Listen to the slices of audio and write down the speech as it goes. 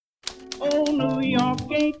Oh, New York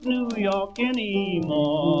ain't New York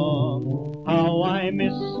anymore. How I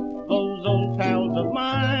miss those old pals of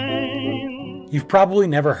mine. You've probably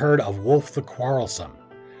never heard of Wulf the Quarrelsome,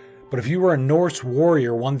 but if you were a Norse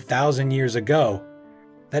warrior 1,000 years ago,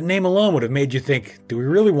 that name alone would have made you think, do we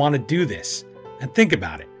really want to do this? And think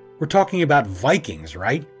about it. We're talking about Vikings,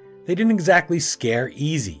 right? They didn't exactly scare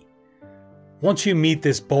easy. Once you meet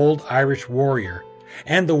this bold Irish warrior,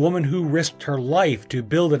 and the woman who risked her life to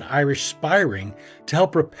build an Irish spy ring to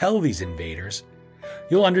help repel these invaders,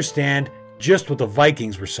 you'll understand just what the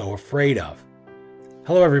Vikings were so afraid of.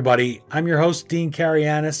 Hello everybody, I'm your host Dean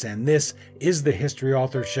Karayanis, and this is the History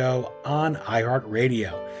Author Show on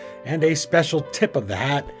iHeartRadio, and a special tip of the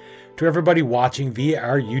hat to everybody watching via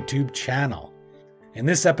our YouTube channel. In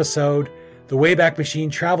this episode, the Wayback Machine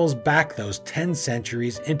travels back those 10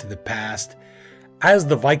 centuries into the past as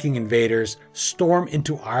the Viking invaders storm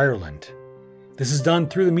into Ireland. This is done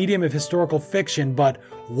through the medium of historical fiction, but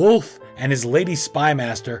Wulf and his lady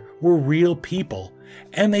spymaster were real people,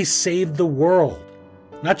 and they saved the world.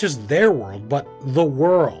 Not just their world, but the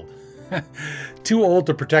world. Too old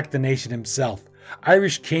to protect the nation himself,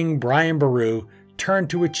 Irish King Brian Boru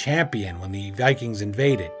turned to a champion when the Vikings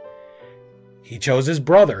invaded. He chose his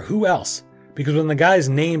brother, who else? Because when the guy's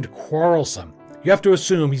named Quarrelsome, you have to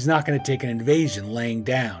assume he's not going to take an invasion laying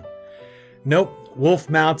down. Nope, Wulf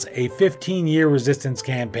mounts a 15-year resistance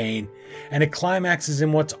campaign, and it climaxes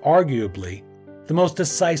in what's arguably the most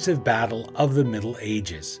decisive battle of the Middle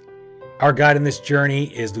Ages. Our guide in this journey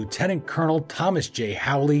is Lieutenant Colonel Thomas J.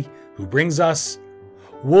 Howley, who brings us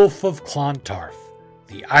Wulf of Clontarf,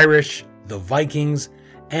 the Irish, the Vikings,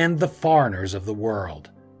 and the foreigners of the world.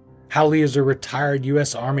 Howley is a retired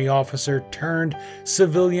U.S. Army officer turned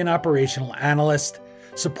civilian operational analyst,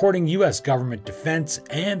 supporting U.S. government defense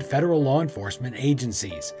and federal law enforcement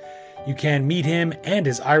agencies. You can meet him and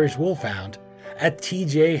his Irish wolfhound at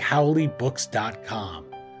tjhowleybooks.com.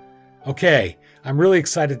 Okay, I'm really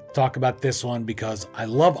excited to talk about this one because I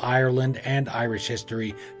love Ireland and Irish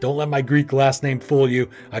history. Don't let my Greek last name fool you.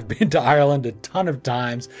 I've been to Ireland a ton of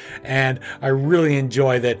times, and I really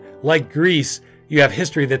enjoy that, like Greece, you have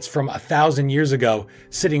history that's from 1,000 years ago,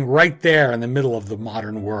 sitting right there in the middle of the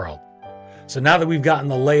modern world. So now that we've gotten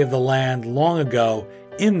the lay of the land long ago,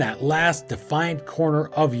 in that last defiant corner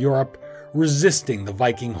of Europe, resisting the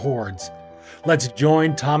Viking hordes, let's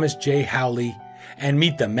join Thomas J. Howley and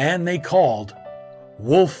meet the man they called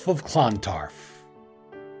Wulf of Clontarf.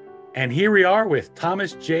 And here we are with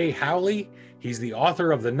Thomas J. Howley. He's the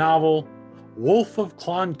author of the novel Wulf of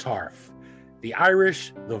Clontarf, the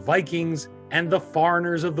Irish, the Vikings, and the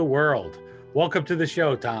foreigners of the world. Welcome to the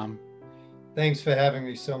show, Tom. Thanks for having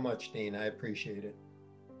me so much, Dean. I appreciate it.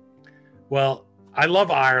 Well, I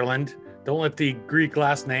love Ireland. Don't let the Greek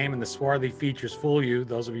last name and the swarthy features fool you.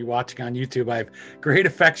 Those of you watching on YouTube, I have great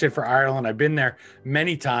affection for Ireland. I've been there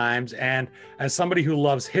many times. And as somebody who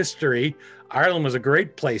loves history, Ireland was a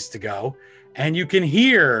great place to go. And you can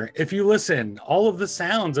hear, if you listen, all of the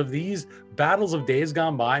sounds of these battles of days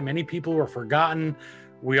gone by. Many people were forgotten.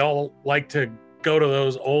 We all like to go to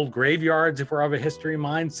those old graveyards if we're of a history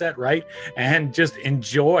mindset, right? And just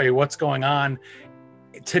enjoy what's going on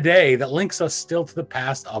today that links us still to the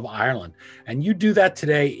past of Ireland. And you do that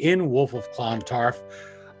today in Wulf of Clontarf.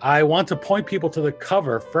 I want to point people to the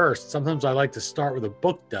cover first. Sometimes I like to start where the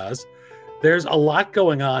book does. There's a lot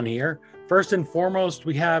going on here. First and foremost,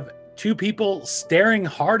 we have two people staring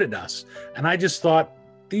hard at us. And I just thought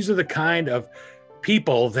these are the kind of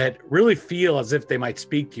people that really feel as if they might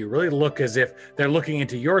speak to you, really look as if they're looking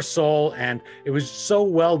into your soul, and it was so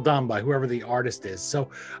well done by whoever the artist is. So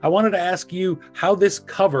I wanted to ask you how this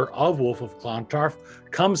cover of Wulf of Clontarf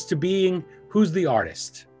comes to being. Who's the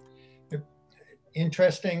artist?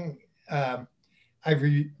 Interesting. I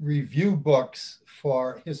review books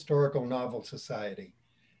for Historical Novel Society,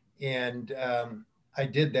 and I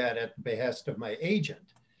did that at the behest of my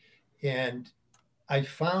agent. And I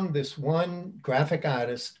found this one graphic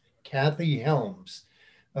artist, Kathy Helms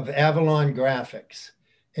of Avalon Graphics,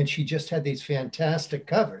 and she just had these fantastic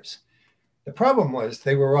covers. The problem was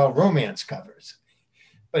they were all romance covers,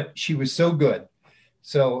 but she was so good.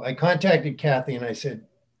 So I contacted Kathy and I said,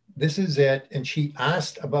 this is it. And she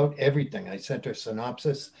asked about everything. I sent her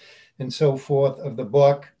synopsis and so forth of the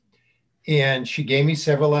book, and she gave me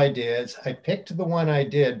several ideas. I picked the one I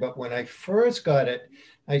did, but when I first got it,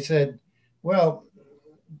 I said, well,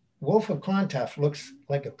 Wulf of Clontarf looks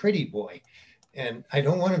like a pretty boy, and I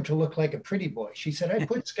don't want him to look like a pretty boy. She said, I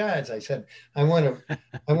put scars. I said, I want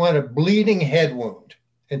a bleeding head wound.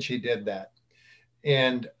 And she did that.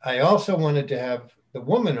 And I also wanted to have the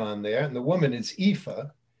woman on there, and the woman is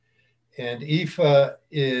Aoife. And Aoife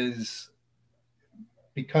is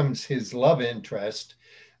becomes his love interest,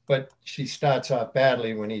 but she starts off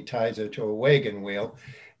badly when he ties her to a wagon wheel.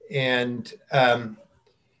 And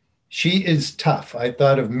she is tough. I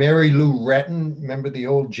thought of Mary Lou Retton, remember the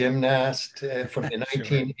old gymnast from the Sure.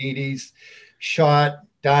 1980s? Short,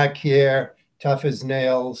 dark hair, tough as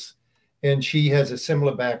nails. And she has a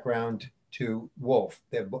similar background to Wolfe.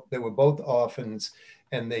 They were both orphans,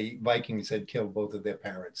 and the Vikings had killed both of their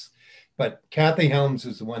parents. But Kathy Helms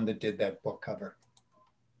is the one that did that book cover.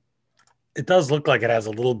 It does look like it has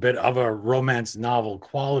a little bit of a romance novel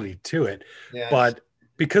quality to it, Yes. but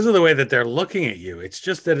because of the way that they're looking at you, it's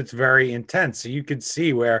just that it's very intense. So you can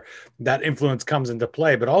see where that influence comes into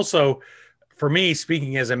play. But also, for me,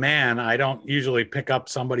 speaking as a man, I don't usually pick up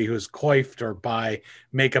somebody who's coiffed or buy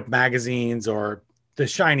makeup magazines or the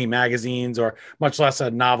shiny magazines, or much less a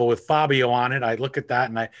novel with Fabio on it. I look at that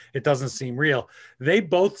and it doesn't seem real. They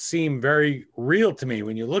both seem very real to me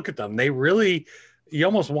when you look at them. They really, you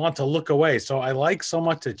almost want to look away. So I like so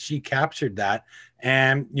much that she captured that.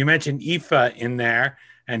 And you mentioned Aoife in there,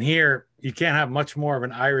 and here you can't have much more of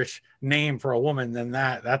an Irish name for a woman than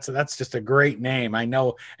that. That's just a great name. I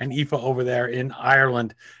know an Aoife over there in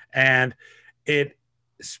Ireland, and it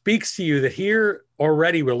speaks to you that here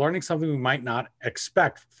already we're learning something we might not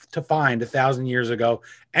expect to find 1,000 years ago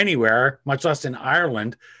anywhere, much less in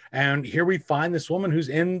Ireland. And here we find this woman who's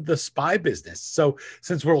in the spy business. So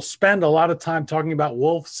since we'll spend a lot of time talking about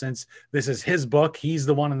Wolfe, since this is his book, he's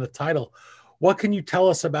the one in the title, what can you tell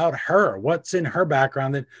us about her? What's in her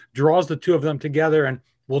background that draws the two of them together and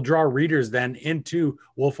will draw readers then into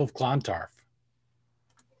Wolfe of Clontarf?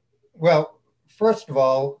 Well, first of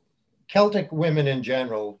all, Celtic women in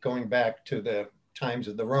general, going back to the times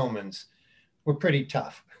of the Romans, were pretty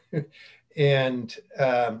tough. And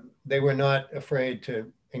they were not afraid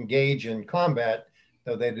to engage in combat,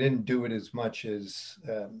 though they didn't do it as much as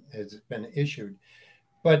has been issued.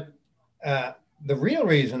 But the real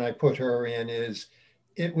reason I put her in is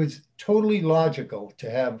it was totally logical to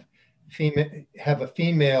have a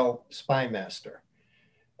female spy master.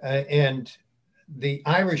 And the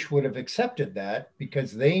Irish would have accepted that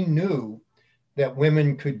because they knew that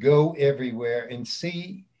women could go everywhere and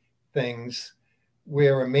see things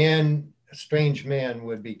where a strange man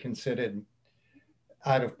would be considered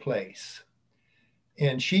out of place.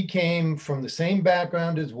 And she came from the same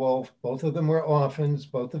background as Wolfe. Both of them were orphans.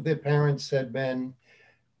 Both of their parents had been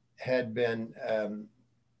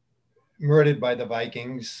murdered by the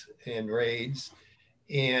Vikings in raids.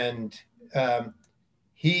 And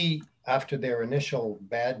he, after their initial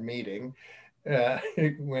bad meeting,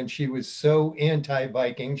 when she was so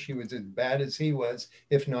anti-Viking, she was as bad as he was,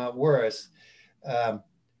 if not worse.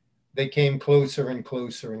 They came closer and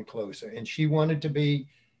closer and closer. And she wanted to be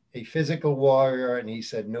a physical warrior, and he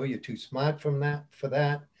said, "No, you're too smart for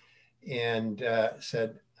that," and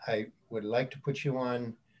said, "I would like to put you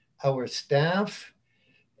on our staff,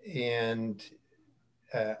 and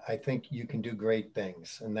I think you can do great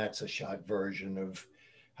things." And that's a short version of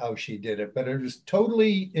how she did it, but it was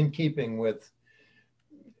totally in keeping with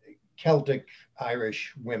Celtic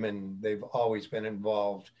Irish women. They've always been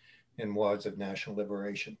involved in wars of national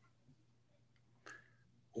liberation.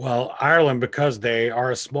 Well, Ireland, because they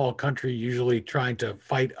are a small country, usually trying to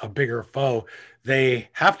fight a bigger foe, they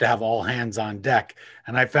have to have all hands on deck.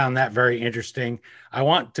 And I found that very interesting. I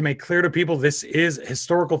want to make clear to people this is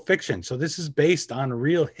historical fiction. So this is based on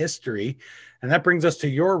real history. And that brings us to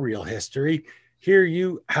your real history. Here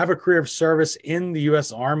you have a career of service in the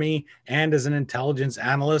U.S. Army and as an intelligence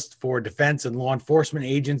analyst for defense and law enforcement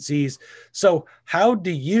agencies. So how do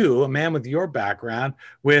you, a man with your background,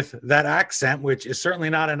 with that accent, which is certainly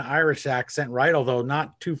not an Irish accent, right? Although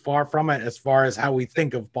not too far from it as far as how we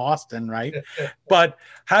think of Boston, right? But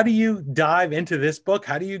how do you dive into this book?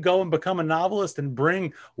 How do you go and become a novelist and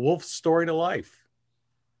bring Wolfe's story to life?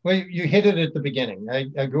 Well, you hit it at the beginning.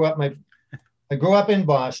 I grew up in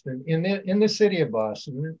Boston, in the city of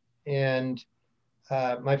Boston, and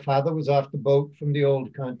my father was off the boat from the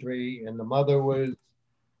old country, and the mother was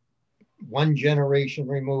one generation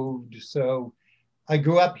removed. So I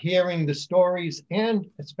grew up hearing the stories and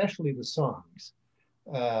especially the songs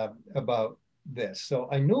about this. So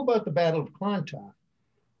I knew about the Battle of Clontarf,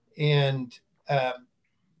 and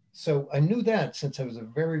so I knew that since I was a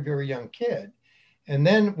very, very young kid. And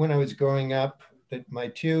then when I was growing up, that my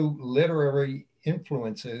two literary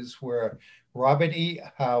influences were Robert E.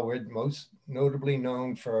 Howard, most notably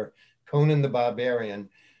known for Conan the Barbarian,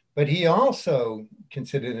 but he also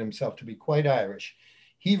considered himself to be quite Irish.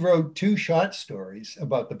 He wrote two short stories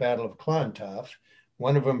about the Battle of Clontarf,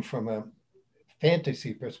 one of them from a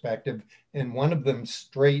fantasy perspective, and one of them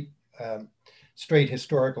straight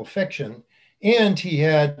historical fiction. And he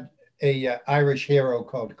had a Irish hero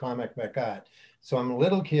called Cormac MacArt. So I'm a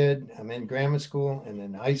little kid, I'm in grammar school and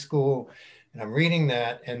in high school, and I'm reading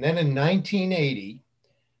that. And then in 1980,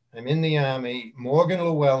 I'm in the Army. Morgan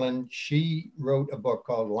Llewellyn, she wrote a book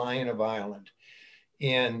called Lion of Ireland.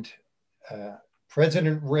 And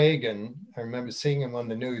President Reagan, I remember seeing him on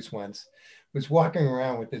the news once, was walking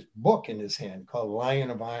around with this book in his hand called Lion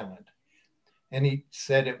of Ireland. And he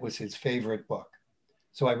said it was his favorite book.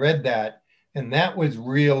 So I read that. And that was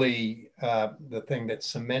really the thing that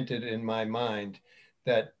cemented in my mind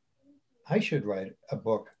that I should write a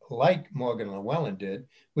book like Morgan Llewellyn did,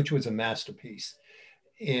 which was a masterpiece.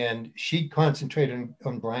 And she concentrated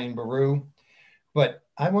on Brian Boru, but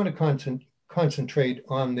I want to concentrate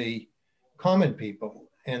on the common people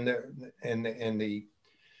and the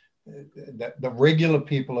regular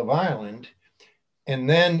people of Ireland. And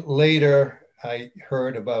then later, I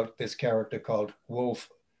heard about this character called Wolf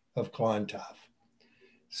of Clontarf.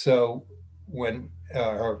 So when,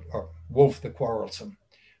 or Wolf the Quarrelsome,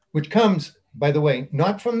 which comes, by the way,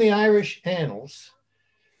 not from the Irish annals,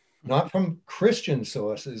 not from Christian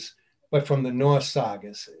sources, but from the Norse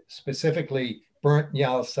sagas, specifically Burnt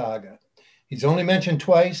Njal Saga. He's only mentioned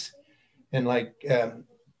twice, and like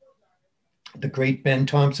the great Ben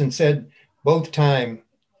Thompson said, both time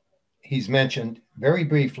he's mentioned very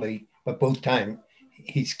briefly, but both time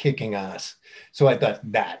he's kicking ass. So I thought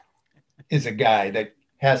that is a guy that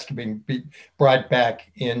has to be brought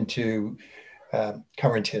back into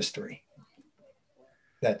current history.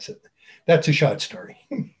 That's it. That's a short story.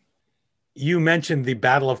 You mentioned the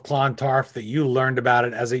Battle of Clontarf, that you learned about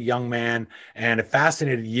it as a young man and it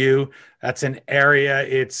fascinated you. That's an area,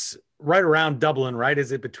 it's right around Dublin, right?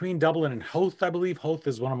 Is it between Dublin and Howth? I believe Howth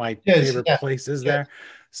is one of my favorite places there.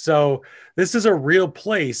 So this is a real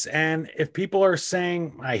place. And if people are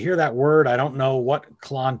saying, I hear that word, I don't know what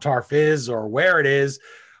Clontarf is or where it is,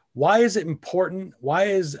 why is it important? Why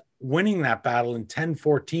is winning that battle in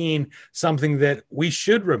 1014 something that we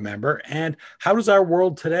should remember? And how does our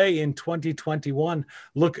world today in 2021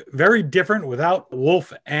 look very different without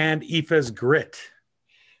Wolf and Aoife's grit?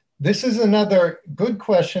 This is another good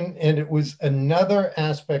question, and it was another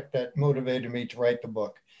aspect that motivated me to write the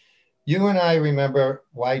book. You and I remember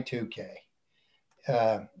Y2K,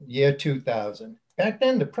 year 2000. Back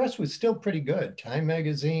then, the press was still pretty good. Time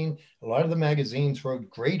magazine, a lot of the magazines wrote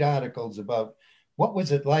great articles about what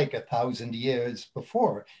was it like 1,000 years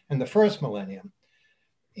before in the first millennium.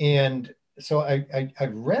 And so I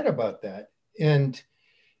read about that. And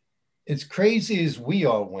as crazy as we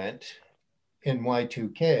all went in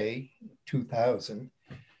Y2K 2000,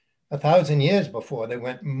 1,000 years before, they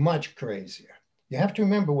went much crazier. You have to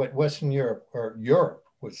remember what Western Europe or Europe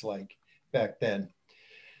was like back then.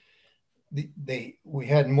 We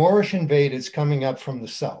had Moorish invaders coming up from the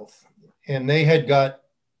south, and they had got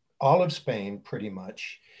all of Spain pretty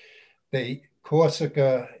much.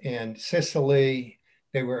 Corsica and Sicily,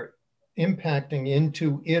 they were impacting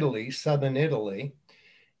into Italy, southern Italy.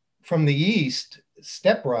 From the east,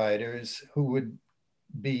 steppe riders, who would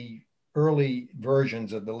be early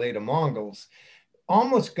versions of the later Mongols,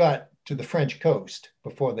 almost got to the French coast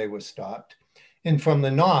before they were stopped. And from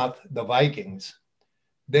the north, the Vikings,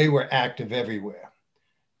 they were active everywhere.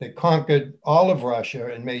 They conquered all of Russia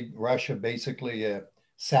and made Russia basically a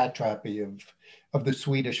satrapy of the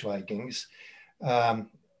Swedish Vikings.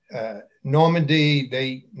 Normandy,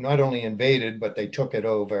 they not only invaded, but they took it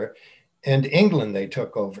over. And England, they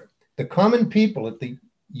took over. The common people at the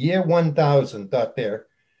year 1000 thought their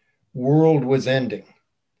world was ending.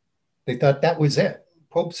 They thought that was it.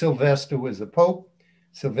 Pope Sylvester was the Pope.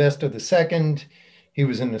 Sylvester II, he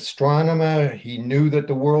was an astronomer. He knew that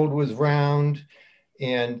the world was round.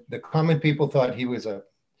 And the common people thought he was a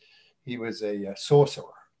sorcerer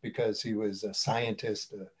because he was a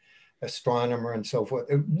scientist, an astronomer, and so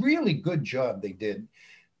forth. A really good job they did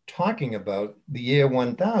talking about the year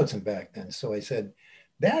 1000 back then. So I said,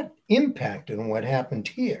 that impacted on what happened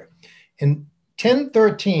here. In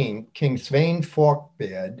 1013, King Svein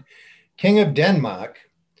Forkbeard, king of Denmark,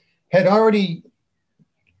 had already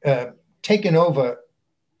taken over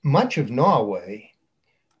much of Norway,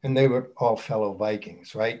 and they were all fellow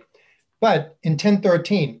Vikings, right? But in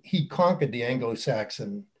 1013, he conquered the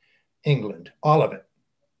Anglo-Saxon England, all of it.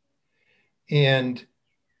 And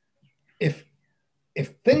if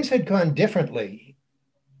things had gone differently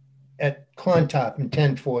at Clontarf in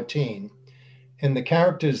 1014, and the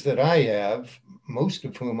characters that I have, most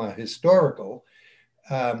of whom are historical,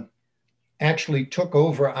 actually took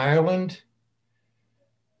over Ireland,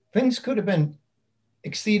 things could have been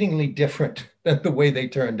exceedingly different than the way they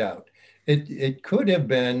turned out. It could have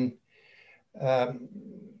been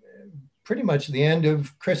pretty much the end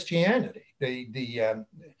of Christianity. The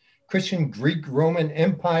Christian Greek Roman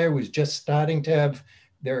Empire was just starting to have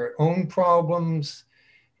their own problems.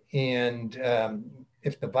 And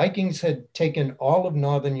if the Vikings had taken all of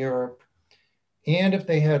Northern Europe, and if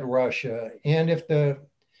they had Russia, and if the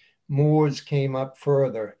Moors came up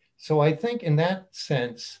further. So I think in that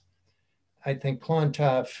sense, I think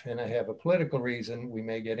Clontarf, and I have a political reason we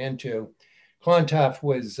may get into, Clontarf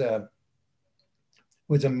was a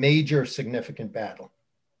major significant battle.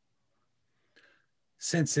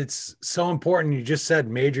 Since it's so important, you just said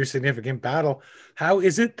major significant battle. How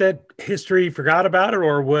is it that history forgot about it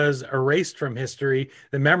or was erased from history,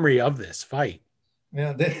 the memory of this fight?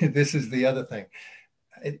 Yeah, this is the other thing.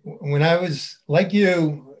 When I was like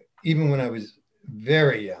you, even when I was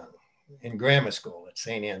very young in grammar school at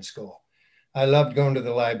St. Anne's School, I loved going to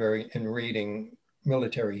the library and reading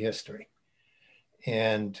military history.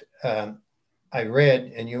 And I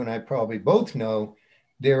read, and you and I probably both know,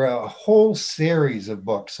 there are a whole series of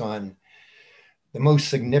books on the most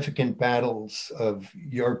significant battles of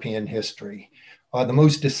European history, or the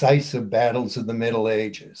most decisive battles of the Middle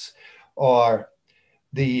Ages, or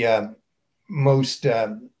the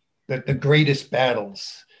the greatest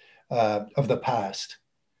battles of the past.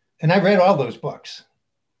 And I read all those books,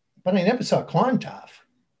 but I never saw Clontarf.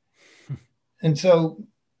 And so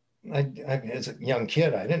as a young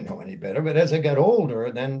kid, I didn't know any better, but as I got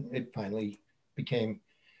older, then it finally became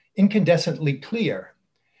incandescently clear.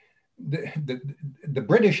 The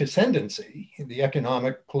British ascendancy, the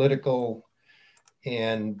economic, political,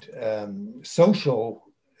 and social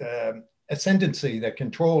ascendancy that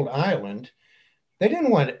controlled Ireland, they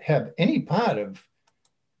didn't want to have any part of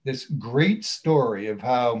this great story of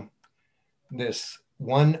how this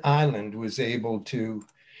one island was able to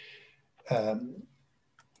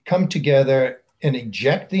come together and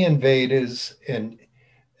eject the invaders and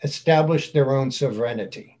establish their own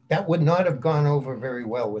sovereignty. That would not have gone over very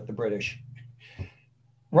well with the British.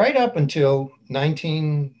 Right up until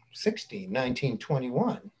 1916,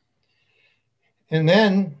 1921. And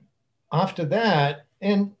then after that,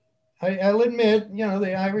 and I'll admit,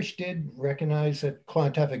 the Irish did recognize that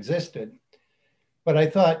Clontarf existed, but I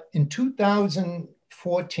thought in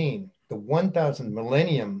 2014, the 1000th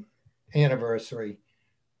millennium anniversary,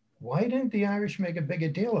 why didn't the Irish make a bigger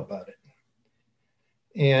deal about it?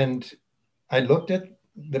 And I looked at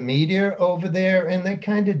the media over there, and they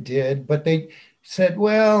kind of did, but they said,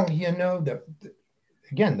 well,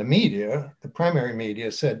 the media, the primary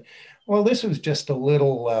media said, well, this was just a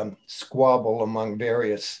little squabble among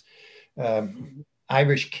various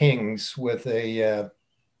Irish kings with a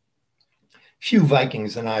few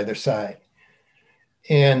Vikings on either side.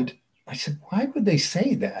 And I said, why would they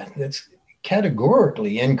say that? That's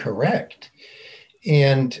categorically incorrect.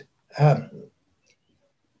 And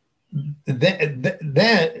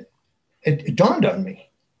that it dawned on me.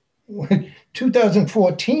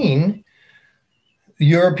 2014, the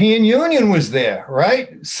European Union was there,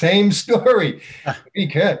 right? Same story. We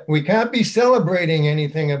can't be celebrating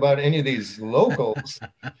anything about any of these locals,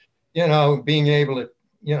 being able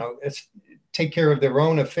to, take care of their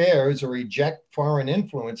own affairs or reject foreign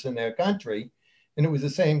influence in their country. And it was the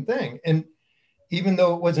same thing. And even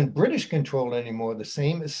though it wasn't British controlled anymore, the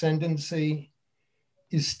same ascendancy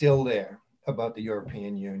is still there about the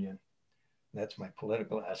European Union. That's my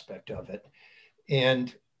political aspect of it.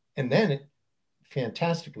 And then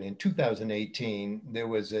fantastically, in 2018, there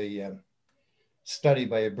was a study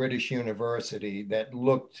by a British university that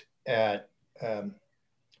looked at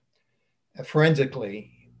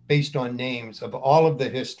forensically, based on names of all of the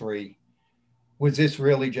history, was this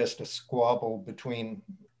really just a squabble between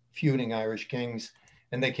feuding Irish kings?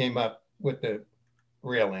 And they came up with the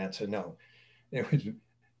real answer, no.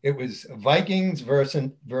 It was Vikings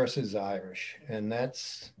versus Irish, and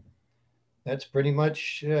that's pretty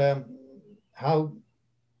much how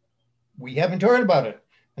we haven't heard about it.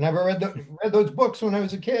 And I've read those books when I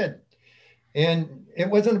was a kid, and it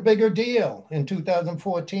wasn't a bigger deal in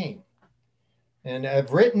 2014. And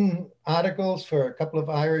I've written articles for a couple of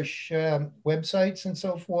Irish websites and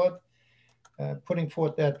so forth, putting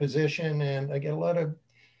forth that position, and I get a lot of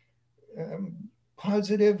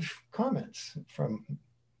positive comments from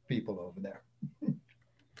people over there.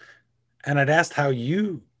 And I'd asked how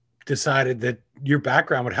you decided that your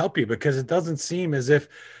background would help you, because it doesn't seem as if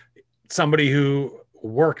somebody who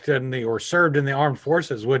worked or served in the armed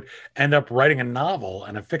forces would end up writing a novel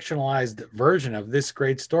and a fictionalized version of this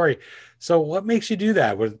great story. So what makes you do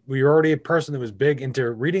that? Were you already a person that was big into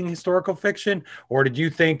reading historical fiction, or did you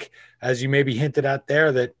think, as you maybe hinted at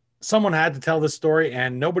there, that someone had to tell this story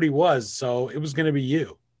and nobody was, so it was going to be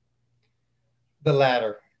you? The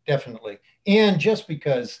latter. definitely. And just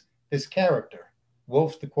because his character,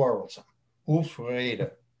 Wolf the Quarrelsome,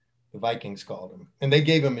 Ulfreda, the Vikings called him, and they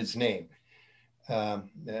gave him his name.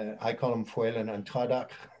 I call him Fwelin Antradak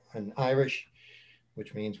in Irish,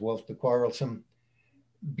 which means Wolf the Quarrelsome,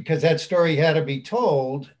 because that story had to be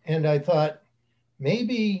told. And I thought,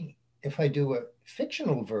 maybe if I do a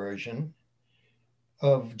fictional version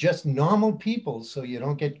of just normal people, so you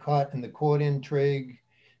don't get caught in the court intrigue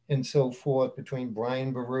and so forth between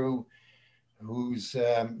Brian Boru, whose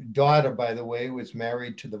daughter, by the way, was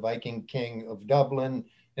married to the Viking king of Dublin,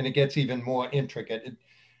 and it gets even more intricate.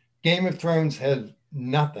 Game of Thrones has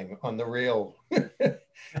nothing on the real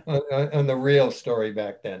on the real story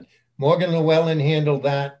back then. Morgan Llewellyn handled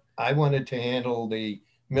that. I wanted to handle the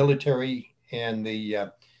military and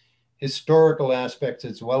the historical aspects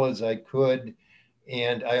as well as I could.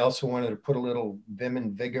 And I also wanted to put a little vim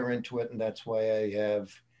and vigor into it. And that's why I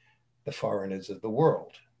have the Foreigners of the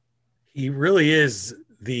World. He really is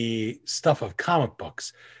the stuff of comic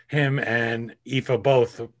books. Him and Aoife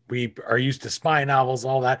both. We are used to spy novels,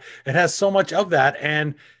 all that. It has so much of that.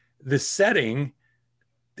 And the setting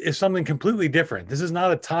is something completely different. This is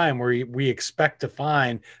not a time where we expect to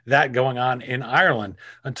find that going on in Ireland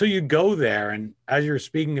until you go there. And as you're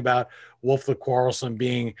speaking about Wolf the Quarrelsome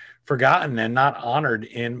being forgotten and not honored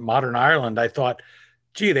in modern Ireland, I thought,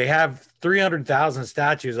 gee, they have 300,000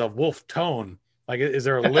 statues of Wolf Tone. Like, is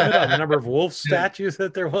there a limit on the number of wolf statues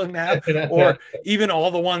that they're willing to have? Or even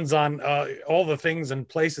all the ones on all the things and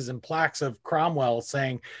places and plaques of Cromwell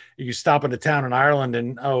saying you stop in a town in Ireland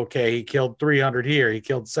and, oh, okay, he killed 300 here, he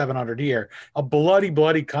killed 700 here. A bloody,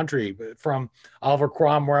 bloody country from Oliver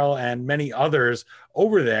Cromwell and many others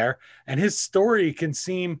over there. And his story can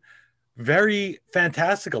seem very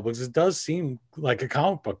fantastical because it does seem like a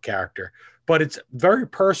comic book character, but it's very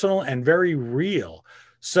personal and very real.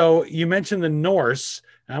 So you mentioned the Norse,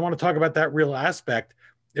 and I want to talk about that real aspect.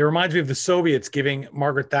 It reminds me of the Soviets giving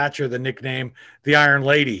Margaret Thatcher the nickname the Iron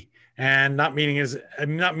Lady, and not meaning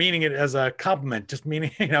it as a compliment, just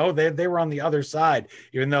meaning, they were on the other side,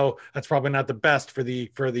 even though that's probably not the best for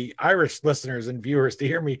the Irish listeners and viewers to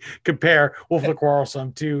hear me compare Wolf the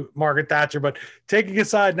Quarrelsome to Margaret Thatcher. But taking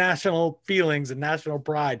aside national feelings and national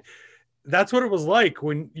pride, that's what it was like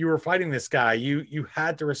when you were fighting this guy. You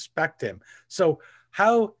had to respect him. So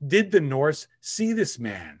how did the Norse see this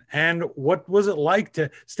man, and what was it like to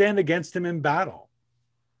stand against him in battle?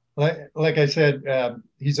 Like I said,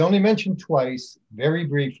 he's only mentioned twice, very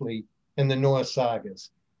briefly, in the Norse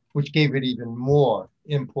sagas, which gave it even more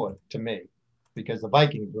input to me, because the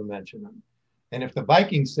Vikings were mentioned. And if the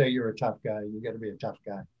Vikings say you're a tough guy, you got to be a tough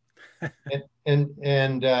guy.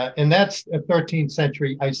 and that's a 13th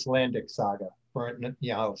century Icelandic saga, Burnt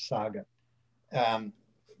Njal saga.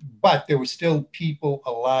 But there were still people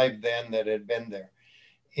alive then that had been there.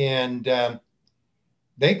 And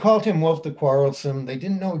they called him Wolf the Quarrelsome. They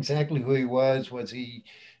didn't know exactly who he was. Was he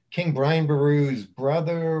King Brian Boru's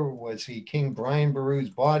brother? Was he King Brian Boru's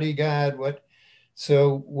bodyguard?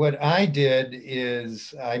 So what I did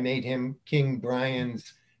is I made him King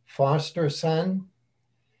Brian's foster son.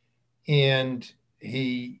 And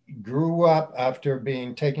he grew up after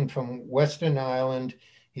being taken from Western Ireland.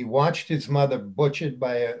 He watched his mother butchered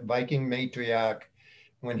by a Viking matriarch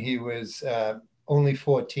when he was only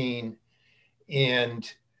 14. And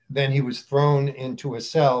then he was thrown into a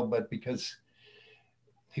cell, but because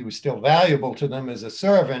he was still valuable to them as a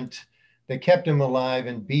servant, they kept him alive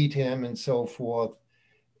and beat him and so forth.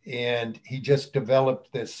 And he just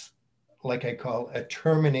developed this, like I call a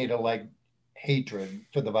Terminator-like hatred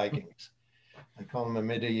for the Vikings. I call him a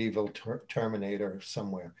medieval Terminator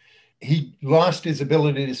somewhere. He lost his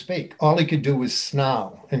ability to speak. All he could do was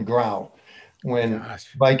snarl and growl when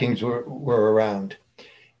Vikings were around.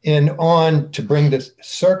 And on to bring this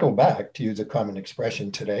circle back, to use a common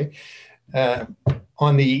expression today,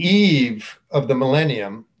 on the eve of the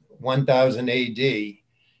millennium, 1000 AD,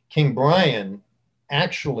 King Brian,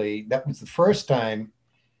 actually, that was the first time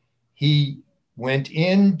he went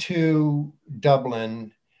into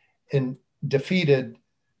Dublin and defeated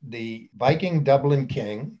the Viking Dublin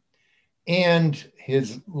king and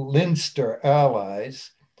his Leinster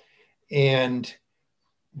allies, and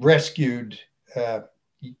rescued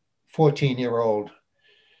 14-year-old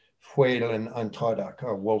Fwelin Antradak,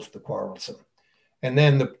 or Wolf the Quarrelsome. And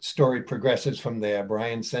then the story progresses from there.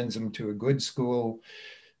 Brian sends him to a good school,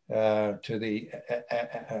 to the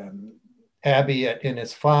Abbey at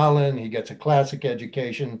Innisfallen. He gets a classic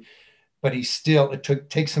education, but it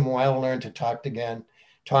takes him a while to learn to talk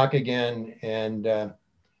again. And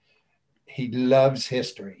he loves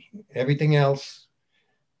history. Everything else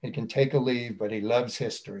He can take a leave, but he loves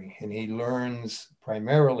history, and he learns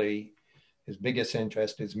primarily, his biggest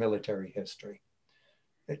interest is military history.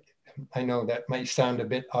 I know that might sound a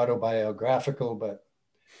bit autobiographical, but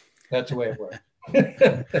that's the way it works.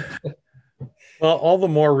 Well, all the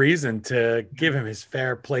more reason to give him his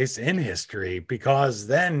fair place in history, because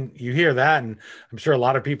then you hear that, and I'm sure a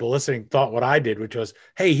lot of people listening thought what I did, which was,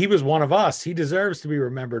 hey, he was one of us. He deserves to be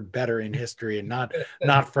remembered better in history and not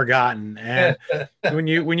forgotten. And when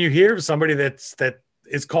you hear somebody that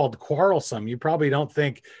is called quarrelsome, you probably don't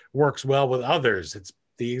think works well with others. It's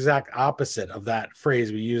the exact opposite of that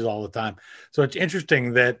phrase we use all the time. So it's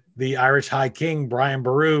interesting that the Irish High King, Brian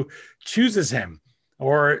Boru, chooses him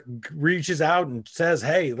or reaches out and says,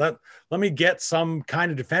 hey, let me get some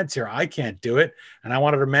kind of defense here. I can't do it. And I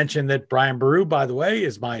wanted to mention that Brian Boru, by the way,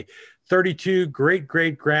 is my 32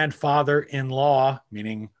 great-great-grandfather-in-law,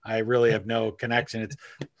 meaning I really have no connection. It's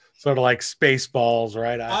sort of like Spaceballs,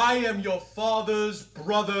 right? I am your father's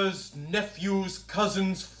brother's nephew's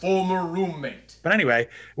cousin's former roommate. But anyway,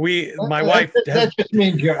 my wife... That just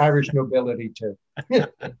means you're Irish nobility, too.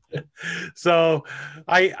 So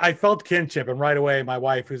I felt kinship, and right away my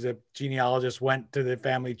wife, who's a genealogist, went to the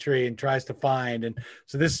family tree and tries to find. And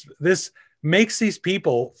so this makes these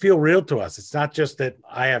people feel real to us. It's not just that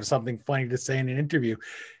I have something funny to say in an interview.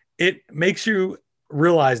 It makes you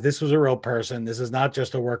realize this was a real person. This is not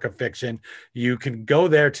just a work of fiction. You can go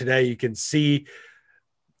there today. You can see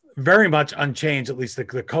very much unchanged, at least the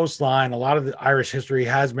coastline. A lot of the Irish history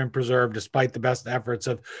has been preserved despite the best efforts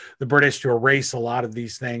of the British to erase a lot of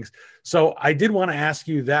these things. So I did want to ask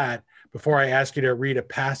you that before I ask you to read a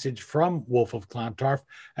passage from Wolf of Clontarf,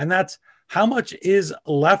 and that's how much is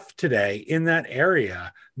left today in that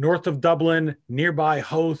area, north of Dublin, nearby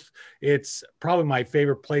Howth. It's probably my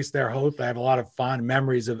favorite place there, Howth. I have a lot of fond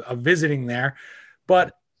memories of visiting there.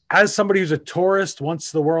 But as somebody who's a tourist,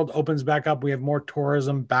 once the world opens back up, we have more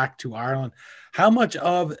tourism back to Ireland. How much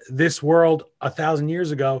of this world 1,000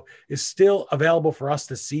 years ago is still available for us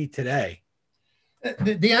to see today?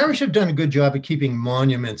 The Irish have done a good job of keeping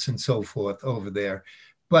monuments and so forth over there.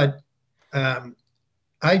 But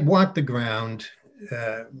I walked the ground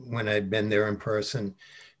when I'd been there in person.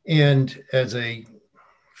 And as an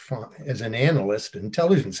analyst,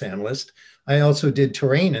 intelligence analyst, I also did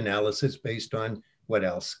terrain analysis based on what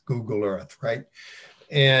else? Google Earth, right?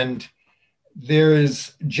 And there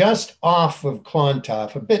is just off of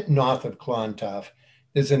Clontarf, a bit north of Clontarf,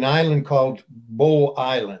 there's an island called Bull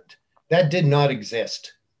Island. That did not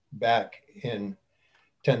exist back in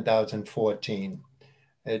 10,014.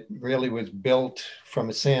 It really was built from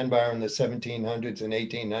a sandbar in the 1700s and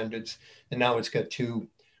 1800s, and now it's got two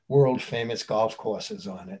world famous golf courses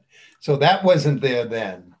on it. So that wasn't there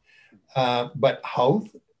then. But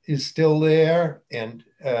Howth is still there, and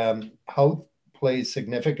Howth plays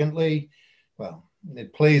significantly. Well,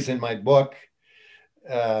 it plays in my book,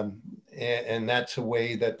 and that's a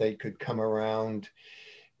way that they could come around.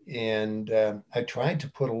 And I tried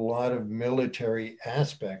to put a lot of military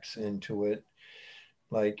aspects into it.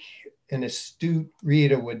 Like an astute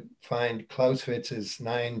reader would find Clausewitz's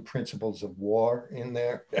 9 Principles of War in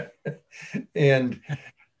there, and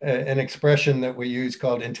an expression that we use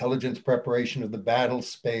called intelligence preparation of the battle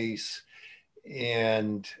space,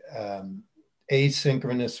 and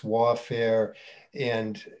asynchronous warfare,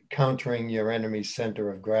 and countering your enemy's center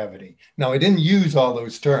of gravity. Now, I didn't use all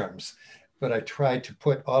those terms, but I tried to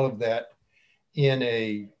put all of that in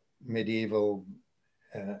a medieval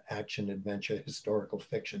action adventure historical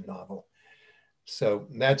fiction novel. So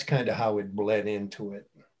that's kind of how it bled into it.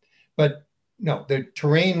 But no, the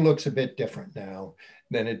terrain looks a bit different now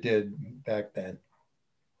than it did back then.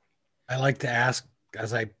 I like to ask,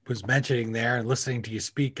 as I was mentioning there and listening to you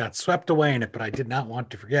speak, got swept away in it, but I did not want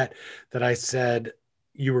to forget that I said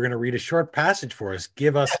you were going to read a short passage for us.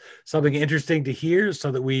 Give us something interesting to hear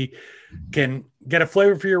so that we can get a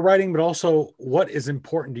flavor for your writing, but also what is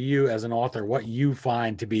important to you as an author, what you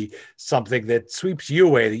find to be something that sweeps you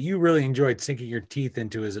away, that you really enjoyed sinking your teeth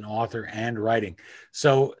into as an author and writing.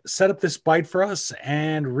 So set up this bite for us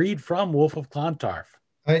and read from Wolf of Clontarf.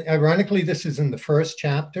 Ironically, this is in the first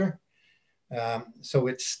chapter. So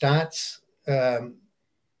it starts at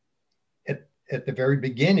the very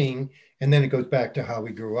beginning, and then it goes back to how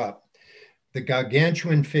we grew up. The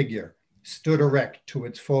gargantuan figure stood erect to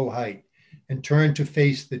its full height and turned to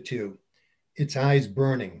face the two, its eyes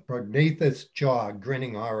burning, Prognathus' jaw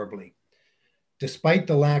grinning horribly. Despite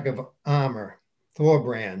the lack of armor,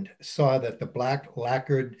 Thorbrand saw that the black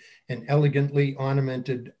lacquered and elegantly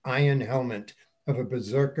ornamented iron helmet of a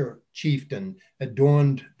berserker chieftain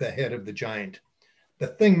adorned the head of the giant. The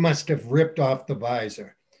thing must have ripped off the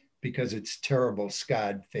visor. because its terrible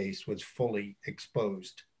scarred face was fully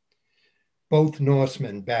exposed. Both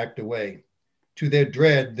Norsemen backed away. To their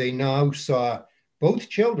dread, they now saw both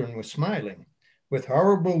children were smiling with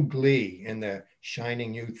horrible glee in their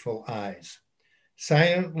shining youthful eyes.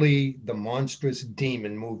 Silently, the monstrous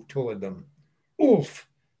demon moved toward them. Ulf,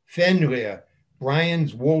 Fenrir,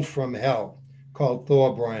 Brian's wolf from hell, called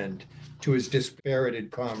Thorbrand to his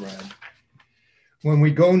dispirited comrade. When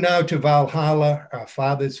we go now to Valhalla, our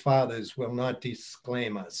fathers' fathers will not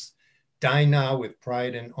disclaim us. Die now with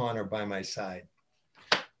pride and honor by my side.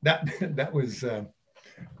 That was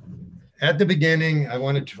at the beginning. I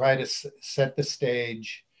wanted to try to set the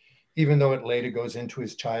stage, even though it later goes into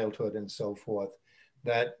his childhood and so forth,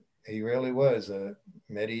 that he really was a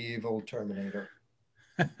medieval Terminator.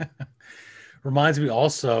 Reminds me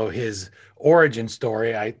also his origin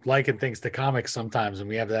story. I liken things to comics sometimes, and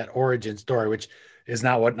we have that origin story, which is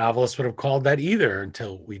not what novelists would have called that either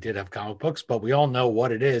until we did have comic books, but we all know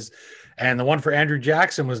what it is. And the one for Andrew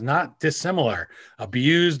Jackson was not dissimilar.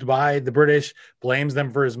 Abused by the British, blames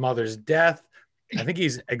them for his mother's death. I think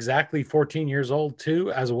he's exactly 14 years old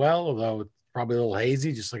too, as well, although it's probably a little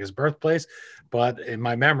hazy, just like his birthplace, but in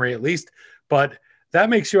my memory at least. But that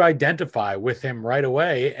makes you identify with him right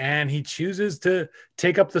away, and he chooses to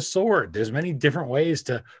take up the sword. There's many different ways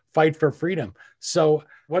to fight for freedom. So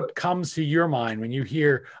what comes to your mind when you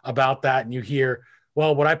hear about that and you hear,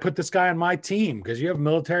 well, would I put this guy on my team? Because you have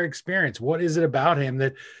military experience. What is it about him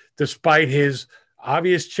that, despite his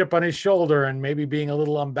obvious chip on his shoulder and maybe being a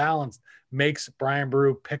little unbalanced, makes Brian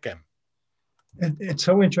Boru pick him? It's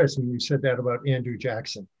so interesting you said that about Andrew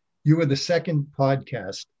Jackson. You were the second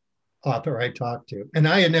podcast author I talked to, and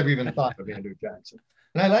I had never even thought of Andrew Jackson.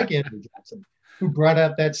 And I like Andrew Jackson, who brought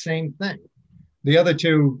up that same thing. The other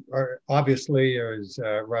two are obviously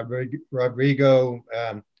Rodrigo,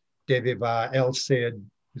 David El Cid,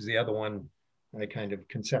 who's the other one I kind of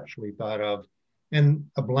conceptually thought of, and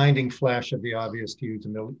a blinding flash of the obvious, to use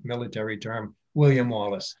a military term, William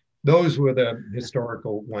Wallace. Those were the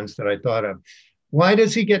historical ones that I thought of. Why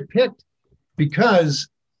does he get picked? Because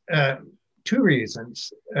two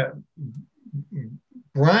reasons.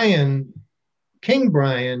 King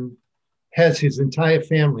Brian has his entire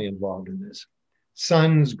family involved in this.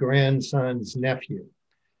 Sons, grandsons,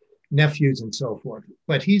 nephews, and so forth.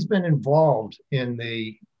 But he's been involved in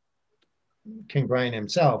the King Brian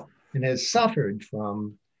himself and has suffered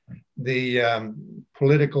from the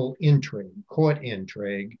political intrigue, court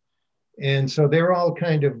intrigue. And so they're all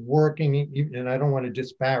kind of working, and I don't want to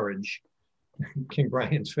disparage King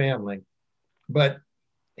Brian's family, but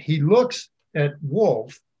he looks at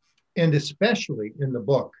Wolf, and especially in the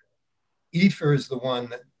book, Aoife is the one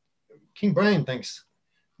that King Brian thinks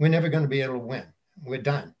we're never going to be able to win. We're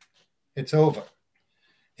done. It's over.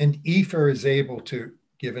 And Aoife is able to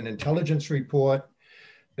give an intelligence report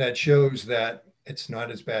that shows that it's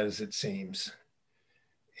not as bad as it seems.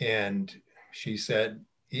 And she said,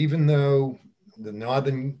 even though the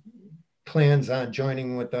northern clans aren't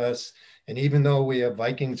joining with us, and even though we have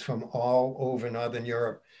Vikings from all over Northern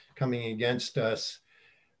Europe coming against us,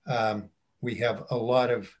 we have a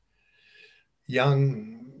lot of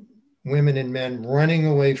young women and men running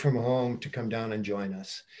away from home to come down and join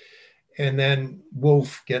us. And then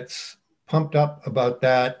Wolf gets pumped up about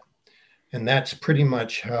that. And that's pretty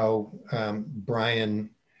much how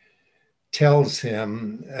Brian tells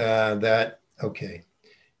him that, okay,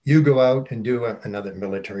 you go out and do another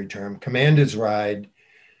military term, commander's ride,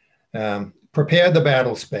 prepare the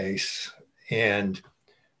battle space, and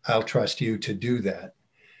I'll trust you to do that.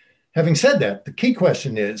 Having said that, the key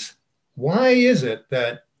question is, why is it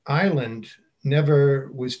that Ireland never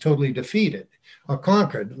was totally defeated or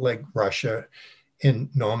conquered like Russia in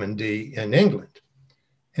Normandy and England?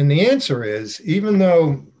 And the answer is, even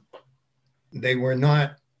though they were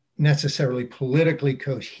not necessarily politically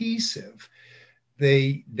cohesive,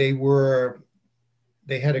 they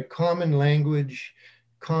had a common language,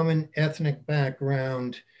 common ethnic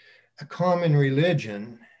background, a common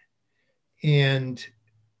religion, and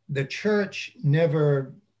the church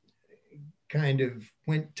never kind of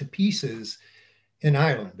went to pieces in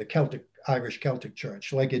Ireland, the Irish Celtic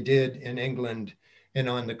church, like it did in England and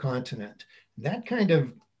on the continent. That kind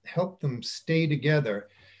of helped them stay together.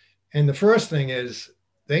 And the first thing is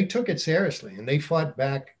they took it seriously and they fought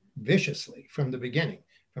back viciously from the beginning,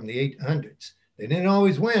 from the 800s. They didn't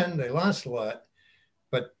always win, they lost a lot,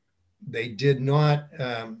 but they did not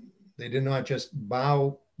just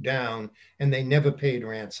bow down, and they never paid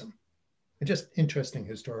ransom. Just interesting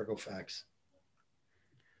historical facts.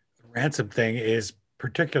 The ransom thing is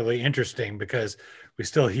particularly interesting because we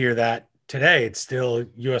still hear that today. It's still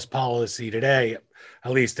U.S. policy today,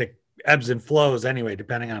 at least to ebbs and flows anyway,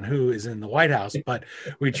 depending on who is in the White House. But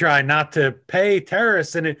we try not to pay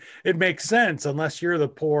terrorists, and it makes sense unless you're the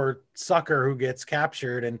poor sucker who gets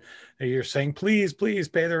captured and you're saying, please, please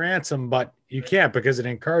pay the ransom, but you can't because it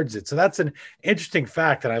encourages it. So that's an interesting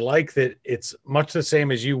fact. And I like that it's much the same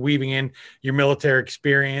as you weaving in your military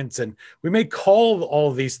experience. And we may call all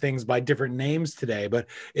of these things by different names today, but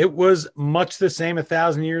it was much the same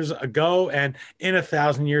 1,000 years ago. And in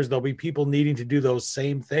 1,000 years, there'll be people needing to do those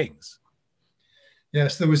same things.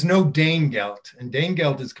 Yes, there was no Danegeld, and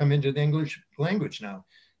Danegeld has come into the English language now.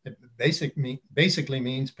 It basically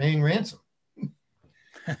means paying ransom.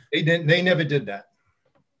 They never did that.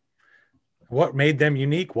 What made them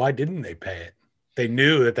unique? Why didn't they pay it? They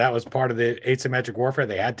knew that was part of the asymmetric warfare.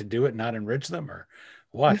 They had to do it, not enrich them, or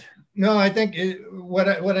what? No, I think what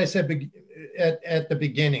I said at the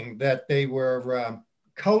beginning, that they were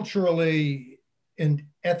culturally and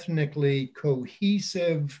ethnically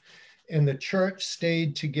cohesive, and the church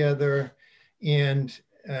stayed together, and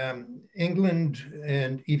England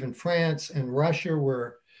and even France and Russia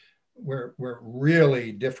were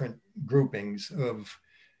really different groupings of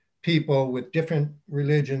people with different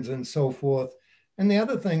religions and so forth. And the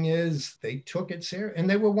other thing is they took it serious, and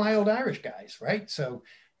they were wild Irish guys, right? So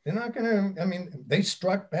they're not going to, they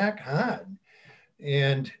struck back hard,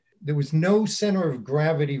 and there was no center of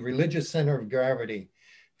gravity, religious center of gravity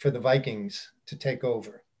for the Vikings to take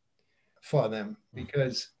over for them,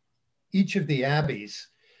 because each of the abbeys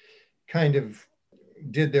kind of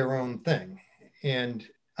did their own thing. And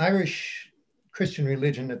Irish Christian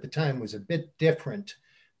religion at the time was a bit different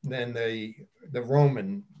than the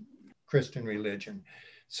Roman Christian religion.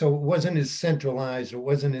 So it wasn't as centralized, it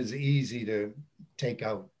wasn't as easy to take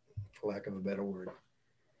out, for lack of a better word.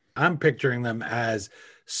 I'm picturing them as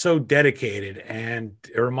so dedicated, and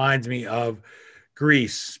it reminds me of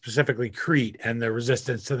Greece, specifically Crete, and the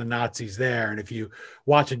resistance to the Nazis there. And if you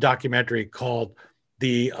watch a documentary called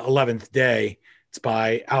The 11th Day, it's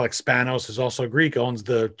by Alex Spanos, who's also Greek, owned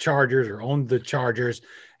the Chargers.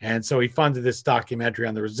 And so he funded this documentary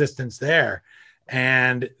on the resistance there.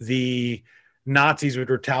 And the Nazis would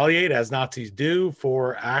retaliate, as Nazis do,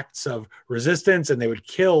 for acts of resistance, and they would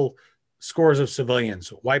kill scores of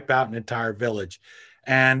civilians, wipe out an entire village.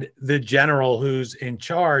 And the general who's in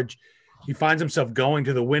charge, he finds himself going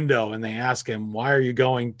to the window, and they ask him, why are you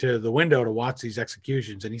going to the window to watch these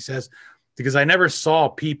executions? And he says, because I never saw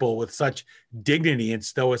people with such dignity and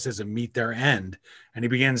stoicism meet their end. And he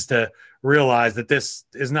begins to realize that this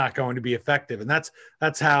is not going to be effective. And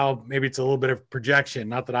that's how, maybe it's a little bit of projection.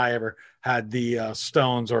 Not that I ever had the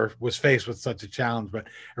stones or was faced with such a challenge, but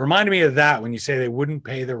it reminded me of that when you say they wouldn't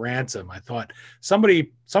pay the ransom. I thought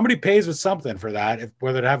somebody pays with something for that,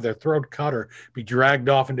 whether to have their throat cut or be dragged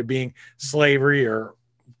off into being slavery or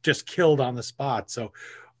just killed on the spot. So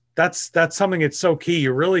that's something that's so key.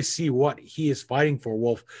 You really see what he is fighting for,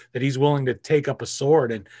 Wolf, that he's willing to take up a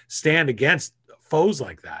sword and stand against foes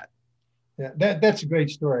like that. Yeah, that's a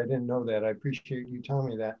great story. I didn't know that. I appreciate you telling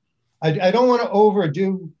me that. I don't want to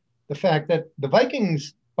overdo the fact that the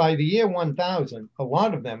Vikings, by the year 1000, a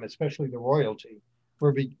lot of them, especially the royalty,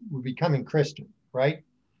 were becoming Christian, right?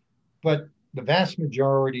 But the vast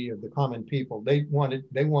majority of the common people, they wanted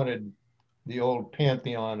the old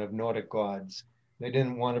pantheon of Nordic gods. They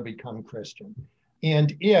didn't want to become Christian.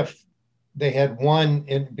 And if they had won,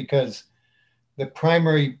 because the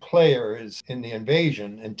primary players in the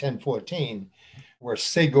invasion in 1014 were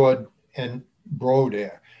Sigurd and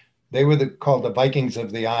Broder. They were called the Vikings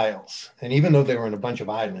of the Isles. And even though they were in a bunch of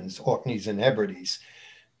islands, Orkneys and Hebrides,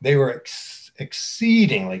 they were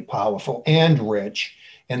exceedingly powerful and rich,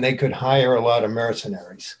 and they could hire a lot of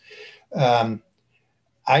mercenaries.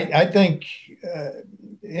 I think,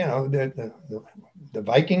 the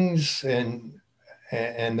Vikings and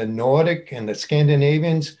the Nordic and the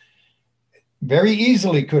Scandinavians very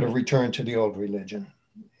easily could have returned to the old religion.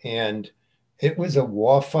 And it was a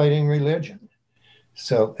war-fighting religion.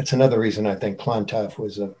 So it's another reason I think Clontarf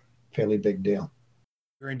was a fairly big deal.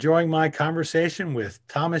 You're enjoying my conversation with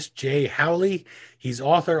Thomas J. Howley. He's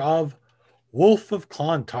author of Wolf of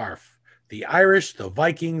Clontarf, The Irish, the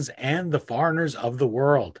Vikings, and the Foreigners of the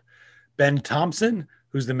World. Ben Thompson,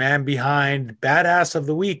 who's the man behind Badass of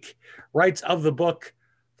the Week, writes of the book,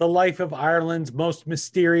 the life of Ireland's most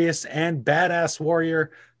mysterious and badass warrior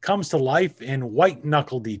comes to life in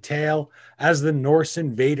white-knuckle detail as the Norse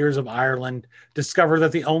invaders of Ireland discover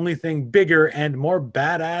that the only thing bigger and more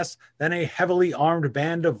badass than a heavily armed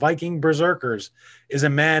band of Viking berserkers is a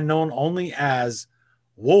man known only as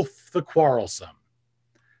Wolf the Quarrelsome.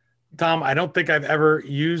 Tom, I don't think I've ever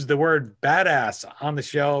used the word badass on the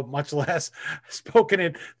show, much less spoken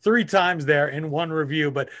it 3 times there in one review.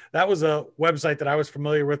 But that was a website that I was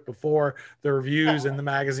familiar with before the reviews and the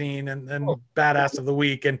magazine and Badass of the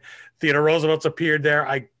Week. And Theodore Roosevelt's appeared there.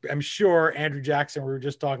 I am sure Andrew Jackson, we were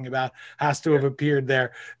just talking about, has to have appeared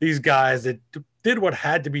there. These guys that did what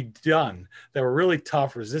had to be done. They were really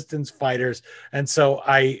tough resistance fighters. And so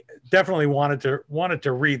I definitely wanted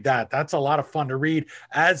to read that. That's a lot of fun to read,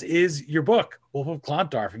 as is your book, Wolf of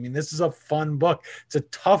Clontarf. I mean, this is a fun book. It's a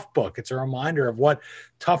tough book. It's a reminder of what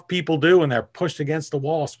tough people do when they're pushed against the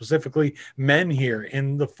wall, specifically men here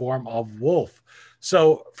in the form of Wolf.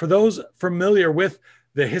 So for those familiar with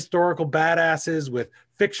the historical badasses, with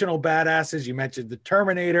fictional badasses, you mentioned the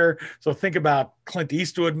Terminator. So think about Clint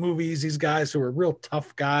Eastwood movies, these guys who are real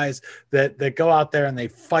tough guys that go out there and they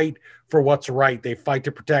fight for what's right. They fight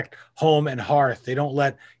to protect home and hearth. They don't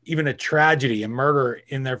let even a tragedy, a murder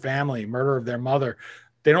in their family, murder of their mother,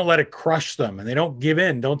 they don't let it crush them, and they don't give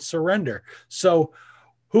in, don't surrender. So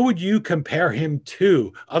who would you compare him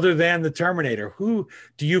to other than the Terminator? Who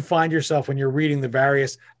do you find yourself when you're reading the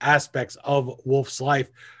various aspects of Wolf's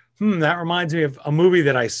life? That reminds me of a movie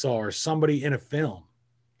that I saw or somebody in a film.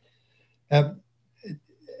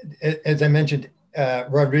 As I mentioned,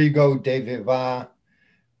 Rodrigo de Vivar,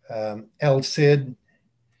 El Cid,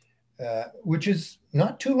 which is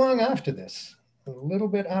not too long after this, a little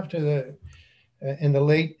bit after in the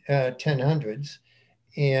late 1000s.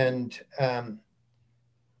 And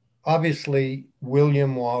obviously,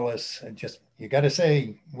 William Wallace, you got to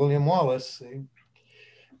say William Wallace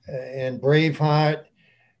and Braveheart,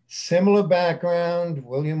 similar background,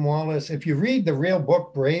 William Wallace. If you read the real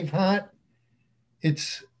book, Braveheart,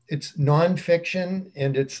 it's nonfiction,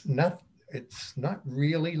 and it's not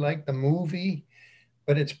really like the movie,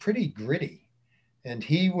 but it's pretty gritty. And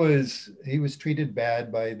he was treated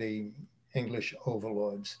bad by the English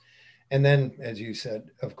overlords. And then, as you said,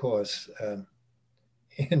 of course,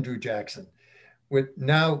 Andrew Jackson. With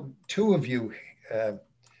now 2 of you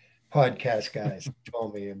podcast guys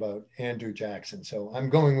told me about Andrew Jackson. So I'm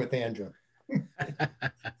going with Andrew,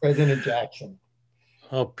 President Jackson.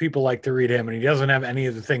 Well, people like to read him, and he doesn't have any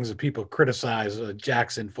of the things that people criticize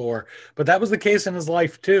Jackson for. But that was the case in his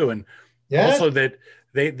life too. And also that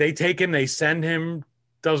they take him, they send him.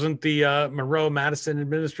 Doesn't the Monroe Madison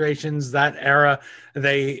administrations, that era,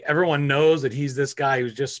 everyone knows that he's this guy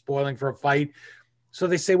who's just spoiling for a fight. So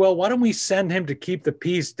they say, well, why don't we send him to keep the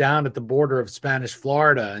peace down at the border of Spanish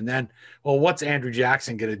Florida? And then, well, what's Andrew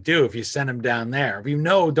Jackson going to do if you send him down there? If you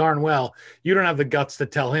know darn well you don't have the guts to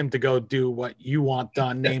tell him to go do what you want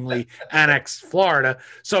done, namely annex Florida.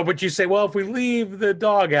 So, but you say, well, if we leave the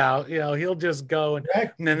dog out, he'll just go. And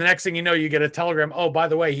then the next thing you know, you get a telegram. Oh, by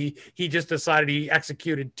the way, he just decided he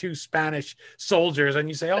executed 2 Spanish soldiers. And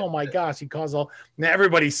you say, oh my gosh, he caused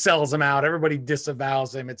everybody sells him out. Everybody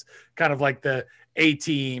disavows him. It's kind of like the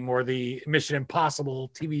A-Team or the Mission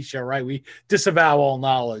Impossible TV show, right? We disavow all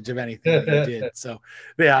knowledge of anything he did. So,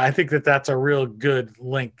 yeah, I think that's a real good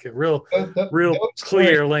link, real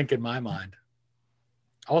clear link in my mind.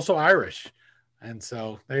 Also Irish. And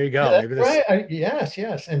so there you go. Yeah, maybe right.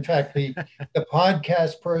 Yes. In fact, the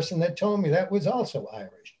podcast person that told me that was also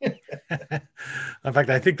Irish. In fact,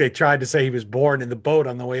 I think they tried to say he was born in the boat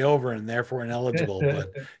on the way over and therefore ineligible,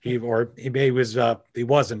 but he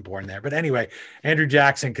wasn't born there. But anyway, Andrew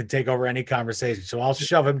Jackson could take over any conversation. So I'll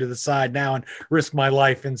shove him to the side now and risk my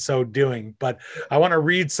life in so doing. But I want to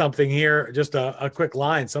read something here, just a quick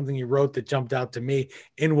line, something you wrote that jumped out to me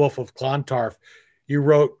in Wolf of Clontarf. You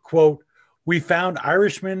wrote, quote, "We found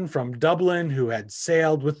Irishmen from Dublin who had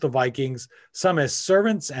sailed with the Vikings, some as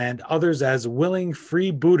servants and others as willing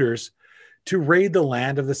freebooters, to raid the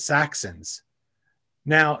land of the Saxons."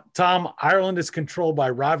 Now, Tom, Ireland is controlled by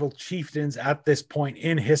rival chieftains at this point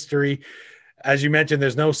in history. As you mentioned,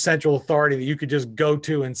 there's no central authority that you could just go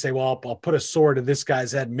to and say, well, I'll put a sword to this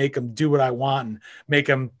guy's head, make him do what I want, and make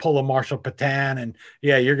him pull a Marshal Pétain, and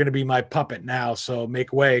yeah, you're going to be my puppet now, so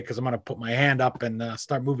make way because I'm going to put my hand up and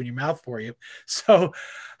start moving your mouth for you. So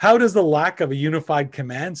how does the lack of a unified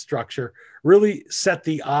command structure really set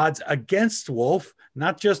the odds against Wolf?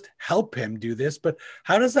 Not just help him do this, but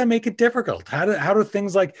how does that make it difficult? How do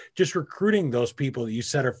things like just recruiting those people that you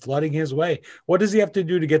said are flooding his way? What does he have to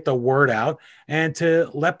do to get the word out and to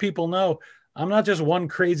let people know, I'm not just one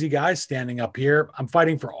crazy guy standing up here. I'm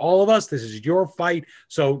fighting for all of us. This is your fight.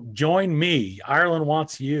 So join me. Ireland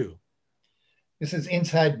wants you. This is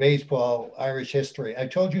inside baseball, Irish history. I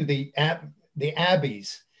told you the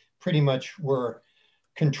abbeys pretty much were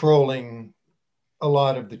controlling a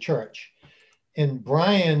lot of the church. And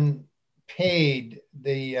Brian paid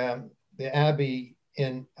the abbey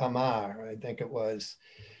in Amar, I think it was,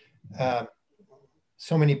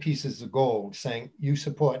 so many pieces of gold, saying, "You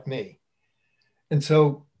support me." And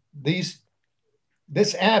so this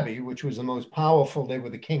abbey, which was the most powerful, they were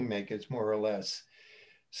the kingmakers, more or less,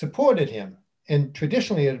 supported him. And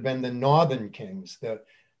traditionally, it had been the northern kings, the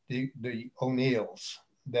O'Neills,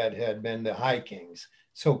 that had been the high kings,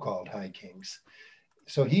 so-called high kings.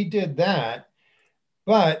 So he did that,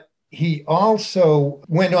 but he also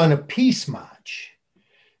went on a peace march,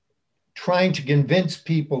 trying to convince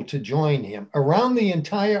people to join him around the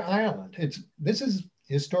entire island. This is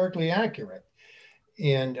historically accurate.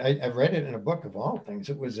 And I read it in a book of all things.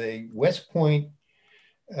 It was a West Point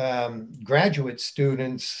graduate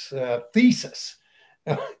student's thesis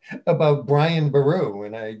about Brian Boru.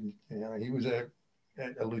 And he was a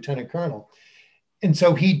lieutenant colonel. And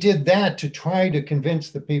so he did that to try to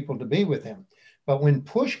convince the people to be with him. But when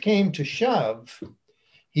push came to shove,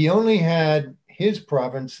 he only had his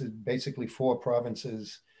province, basically 4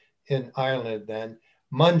 provinces in Ireland then,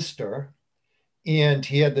 Munster, and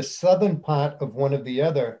he had the southern part of one of the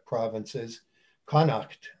other provinces,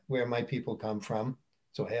 Connacht, where my people come from.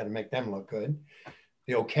 So I had to make them look good.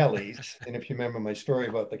 The O'Kellys, and if you remember my story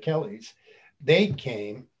about the Kellys, they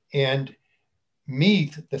came, and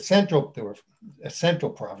Meath, there were a central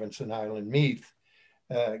province in Ireland, Meath,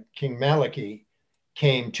 King Malachy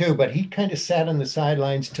came too, but he kind of sat on the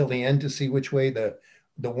sidelines till the end to see which way the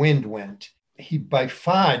wind went. He by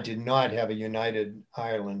far did not have a united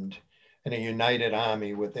Ireland and a united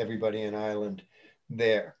army with everybody in Ireland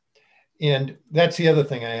there. And that's the other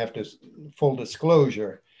thing I have to, full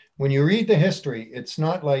disclosure, when you read the history, it's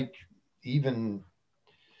not like even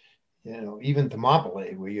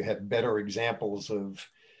Thermopylae, where you have better examples of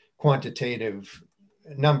quantitative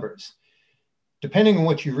numbers. Depending on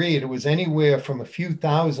what you read, it was anywhere from a few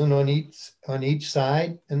thousand on each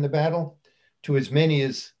side in the battle to as many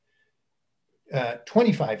as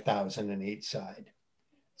 25,000 on each side.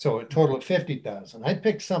 So a total of 50,000. I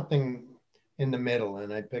picked something in the middle,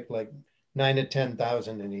 and I picked like 9,000 to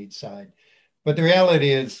 10,000 on each side. But the reality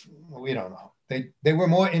is, we don't know. They were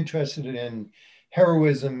more interested in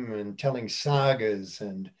heroism and telling sagas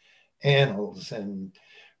and annals and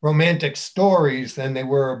romantic stories than they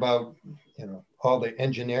were about, all the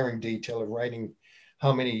engineering detail of writing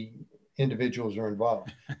how many individuals are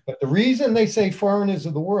involved. But the reason they say foreigners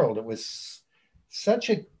of the world, it was such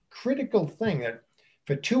a critical thing that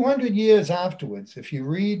for 200 years afterwards, if you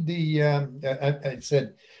read I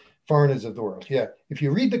said foreigners of the world. Yeah. If you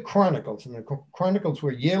read the Chronicles, and the Chronicles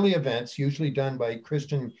were yearly events, usually done by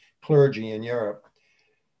Christian clergy in Europe,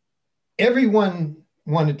 everyone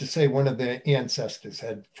wanted to say one of their ancestors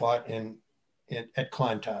had fought at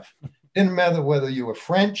Clontarf. Didn't matter whether you were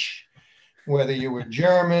French, whether you were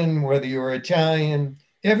German, whether you were Italian,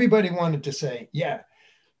 everybody wanted to say, yeah,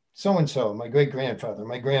 so-and-so, my great-grandfather,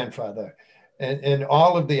 my grandfather, and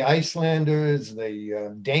all of the Icelanders,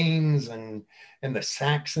 the Danes, and the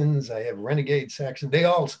Saxons. I have renegade Saxons. They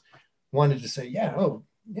all wanted to say,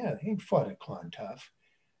 he fought at Clontarf.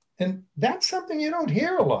 And that's something you don't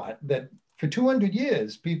hear a lot, that for 200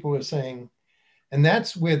 years, people are saying, and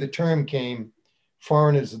that's where the term came,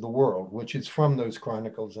 foreigners of the world, which is from those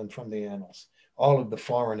chronicles and from the annals. All of the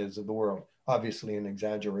foreigners of the world, obviously an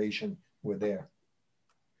exaggeration, were there.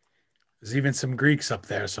 There's even some Greeks up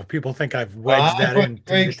there, so people think I've wedged that in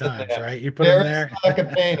too many times, right? You put them there.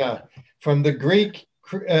 Agapena, from the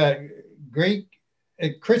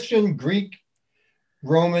Christian Greek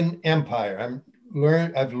Roman Empire.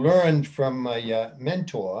 I've learned from my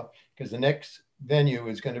mentor, because the next venue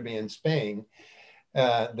is going to be in Spain,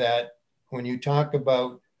 that when you talk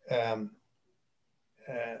about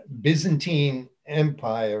Byzantine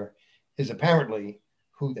Empire is apparently,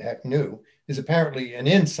 who the heck knew, is apparently an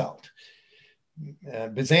insult.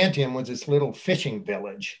 Byzantium was this little fishing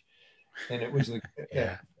village, and it was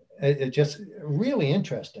just really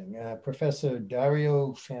interesting. Professor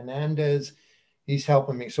Dario Fernandez, he's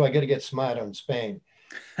helping me, so I got to get smart on Spain.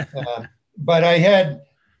 But I had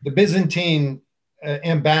the Byzantine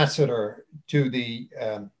ambassador to the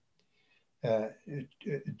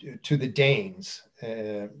Danes,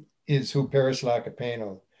 is who Perislac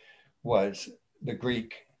Apeno was, the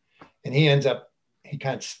Greek, and he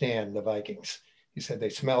can't stand the Vikings. He said they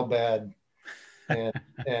smell bad, and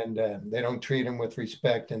they don't treat him with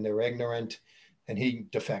respect, and they're ignorant, and he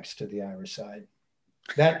defects to the Irish side.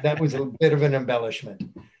 That was a bit of an embellishment,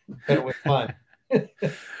 but it was fun.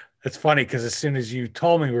 It's funny because as soon as you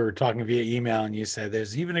told me we were talking via email and you said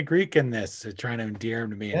there's even a Greek in this, trying to endear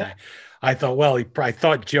him to me, and Yeah. I thought, well, I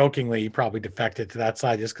thought jokingly he probably defected to that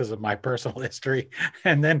side just because of my personal history,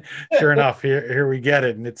 and then sure enough, here we get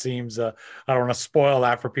it, and it seems I don't want to spoil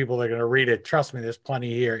that for people that are going to read it. Trust me, there's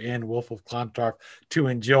plenty here in Wolf of Clontarf to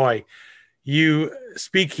enjoy. You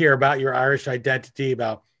speak here about your Irish identity,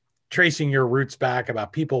 about tracing your roots back,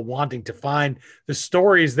 about people wanting to find the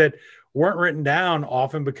stories that weren't written down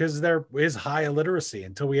often because there is high illiteracy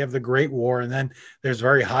until we have the Great War. And then there's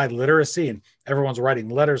very high literacy and everyone's writing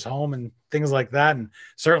letters home and things like that. And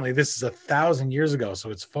certainly this is 1,000 years ago. So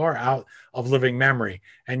it's far out of living memory.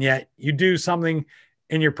 And yet you do something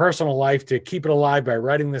in your personal life to keep it alive by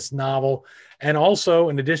writing this novel. And also,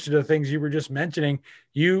 in addition to the things you were just mentioning,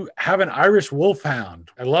 you have an Irish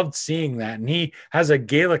wolfhound. I loved seeing that. And he has a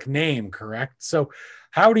Gaelic name, correct? So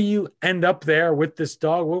how do you end up there with this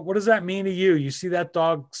dog? What does that mean to you? You see that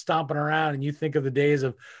dog stomping around and you think of the days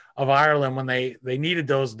of Ireland when they needed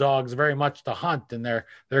those dogs very much to hunt, and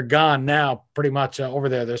they're gone now pretty much over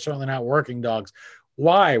there. They're certainly not working dogs.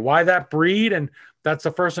 Why that breed? And that's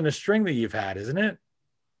the first in a string that you've had, isn't it?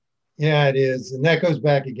 Yeah, it is. And that goes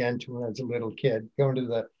back again to when I was a little kid, going to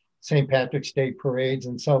the St. Patrick's Day parades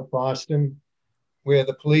in South Boston, where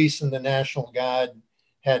the police and the National Guard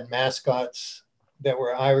had mascots that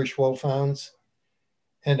were Irish wolfhounds.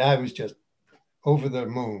 And I was just over the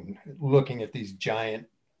moon looking at these giant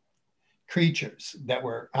creatures that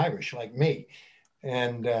were Irish like me.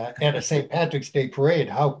 And at a St. Patrick's Day parade,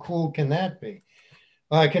 how cool can that be?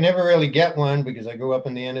 Well, I can never really get one because I grew up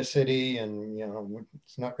in the inner city, and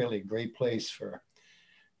it's not really a great place for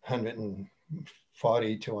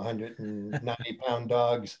 140 to 190 pound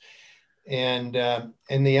dogs. And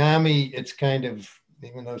in the Army, it's kind of,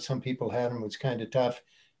 even though some people had them, it's kind of tough.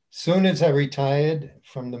 Soon as I retired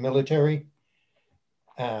from the military,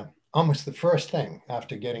 almost the first thing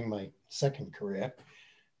after getting my second career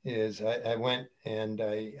is I went and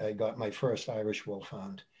I got my first Irish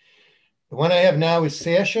wolfhound. The one I have now is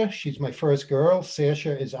Saoirse. She's my first girl.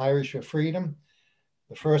 Saoirse is Irish for freedom.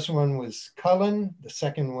 The first one was Cullen. The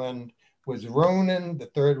second one was Ronan. The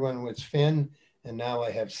third one was Finn. And now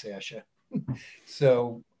I have Saoirse.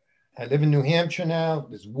 So I live in New Hampshire now.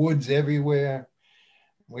 There's woods everywhere.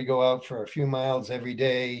 We go out for a few miles every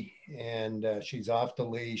day, and she's off the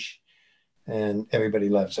leash, and everybody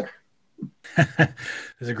loves her.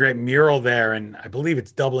 There's a great mural there, and I believe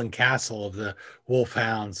it's Dublin Castle, of the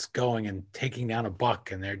wolfhounds going and taking down a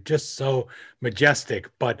buck, and they're just so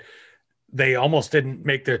majestic, but they almost didn't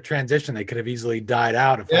make their transition. They could have easily died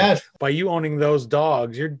out. Yes. By you owning those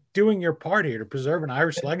dogs, you're doing your part here to preserve an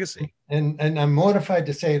Irish legacy. And I'm mortified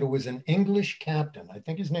to say it was an English captain. I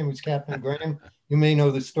think his name was Captain Graham. You may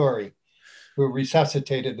know the story, who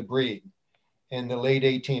resuscitated the breed in the late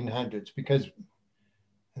 1800s, because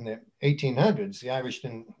in the 1800s, the Irish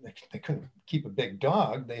they couldn't keep a big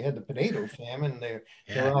dog. They had the potato famine. They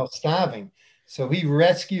were all starving. So he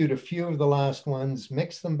rescued a few of the last ones,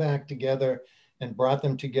 mixed them back together, and brought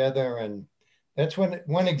them together. And that's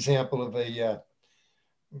one example of a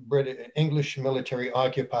British English military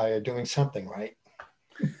occupier doing something right.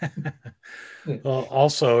 Well,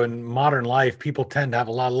 also in modern life, people tend to have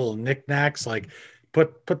a lot of little knickknacks, like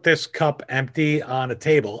put this cup empty on a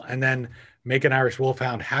table and then make an Irish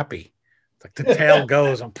wolfhound happy. Like the tail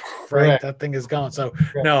goes and right, that thing is gone. So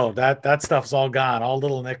no, that stuff's all gone. All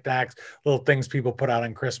little knickknacks, little things people put out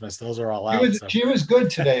on Christmas, those are all out. She was good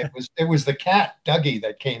today. It was the cat Dougie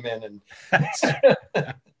that came in and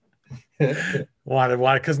wanted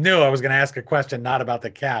because knew I was going to ask a question not about the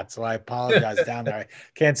cat, so I apologize down there. I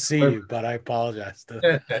can't see you, but I apologize.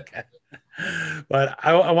 But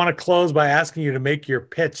I want to close by asking you to make your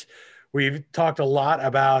pitch. We've talked a lot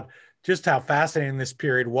about just how fascinating this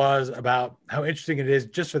period was, about how interesting it is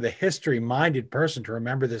just for the history-minded person to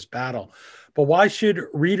remember this battle. But why should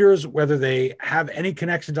readers, whether they have any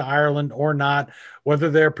connection to Ireland or not, whether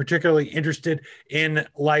they're particularly interested in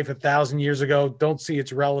life 1,000 years ago, don't see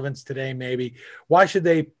its relevance today maybe, why should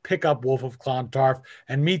they pick up Wolf of Clontarf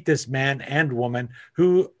and meet this man and woman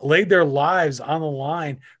who laid their lives on the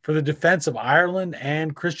line for the defense of Ireland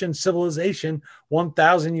and Christian civilization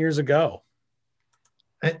 1,000 years ago?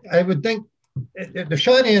 I would think the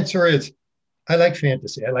short answer is I like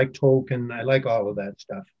fantasy. I like Tolkien. I like all of that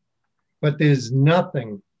stuff. But there's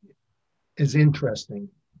nothing as interesting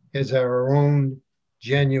as our own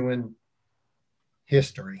genuine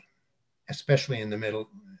history, especially in the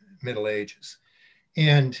Middle Ages.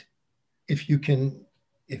 And if you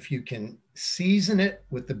can season it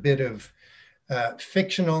with a bit of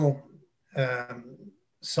fictional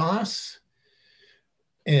sauce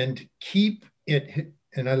and keep it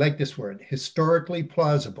and I like this word, historically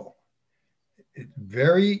plausible. It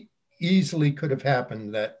very easily could have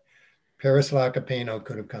happened that Paris Lacapeno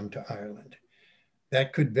could have come to Ireland.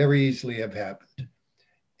 That could very easily have happened.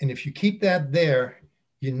 And if you keep that there,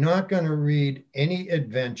 you're not going to read any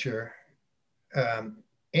adventure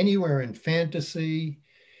anywhere in fantasy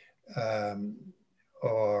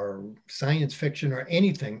or science fiction or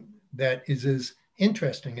anything that is as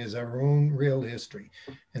interesting as our own real history.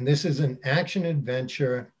 And this is an action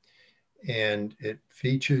adventure, and it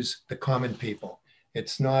features the common people.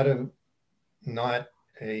 It's not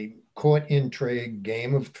a court intrigue,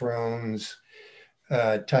 Game of Thrones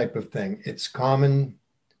type of thing. It's common,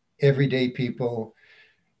 everyday people,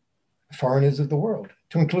 foreigners of the world,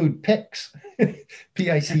 to include Picts,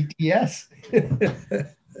 P-I-C-T-S.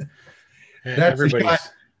 That's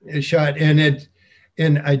a shot.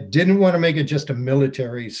 And I didn't want to make it just a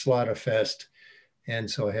military slaughter fest. And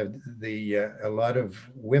so I have a lot of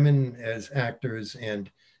women as actors, and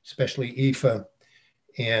especially Aoife,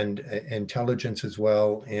 and intelligence as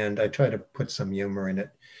well. And I try to put some humor in it,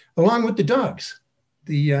 along with the dogs.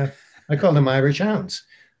 I call them Irish hounds.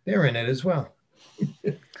 They're in it as well.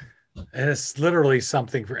 And it's literally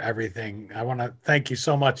something for everything. I want to thank you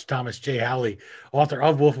so much, Thomas J. Howley, author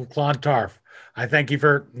of Wolf of Clontarf. I thank you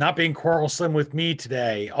for not being quarrelsome with me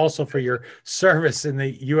today, also for your service in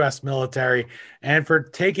the U.S. military, and for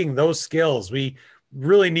taking those skills. We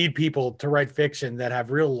really need people to write fiction that have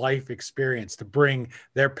real life experience to bring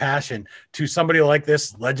their passion to somebody like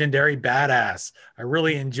this legendary badass. I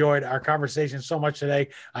really enjoyed our conversation so much today.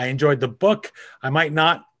 I enjoyed the book. I might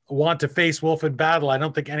not want to face Wolf in battle. I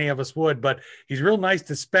don't think any of us would, but he's real nice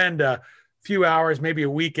to spend a few hours, maybe a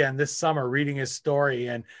weekend this summer, reading his story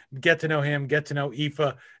and get to know him, get to know Aoife.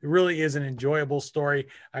 It really is an enjoyable story.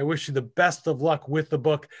 I wish you the best of luck with the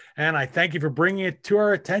book, and I thank you for bringing it to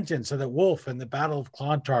our attention so that Wolf and the Battle of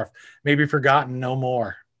Clontarf may be forgotten no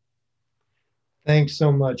more. Thanks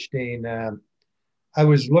so much, Dean. I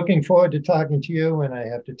was looking forward to talking to you, and I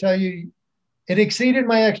have to tell you, it exceeded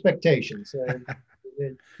my expectations.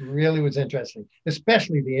 It really was interesting,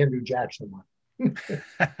 especially the Andrew Jackson one.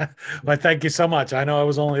 Well, thank you so much. I know I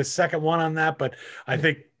was only the second one on that, but I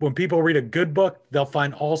think when people read a good book, they'll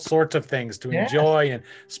find all sorts of things to enjoy and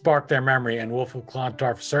spark their memory. And Wolf of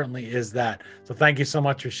Clontarf certainly is that. So thank you so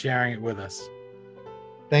much for sharing it with us.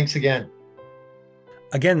 Thanks again.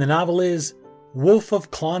 Again, the novel is Wolf of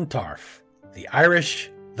Clontarf, the Irish,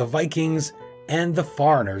 the Vikings, and the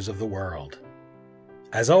foreigners of the world.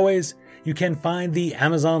 As always, you can find the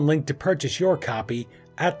Amazon link to purchase your copy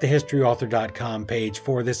at the historyauthor.com page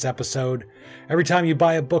for this episode. Every time you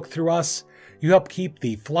buy a book through us, you help keep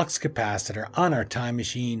the flux capacitor on our time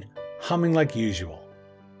machine humming like usual.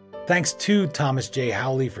 Thanks to Thomas J.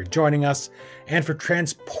 Howley for joining us and for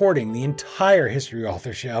transporting the entire History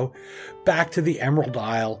Author show back to the Emerald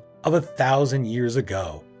Isle of 1,000 years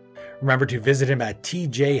ago. Remember to visit him at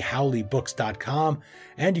tjhowleybooks.com,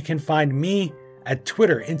 and you can find me at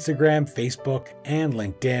Twitter, Instagram, Facebook, and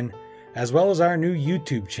LinkedIn, as well as our new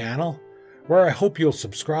YouTube channel, where I hope you'll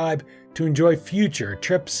subscribe to enjoy future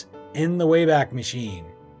trips in the Wayback Machine.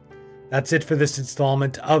 That's it for this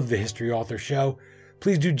installment of the History Author Show.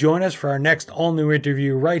 Please do join us for our next all-new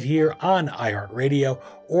interview right here on iHeartRadio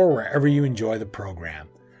or wherever you enjoy the program.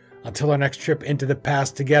 Until our next trip into the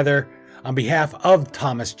past together, on behalf of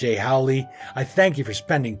Thomas J. Howley, I thank you for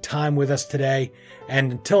spending time with us today,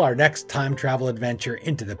 and until our next time travel adventure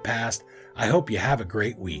into the past, I hope you have a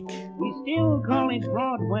great week. We still call it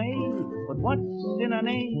Broadway, but what's in a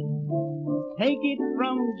name? Take it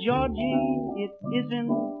from Georgie, it isn't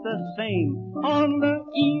the same. On the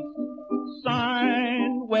east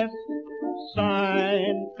side, west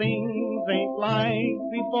side, things ain't like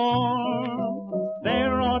before.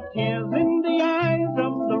 There are tears in the eyes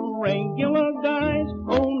of the regular guys.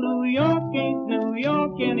 Oh, New York ain't New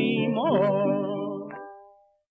York anymore.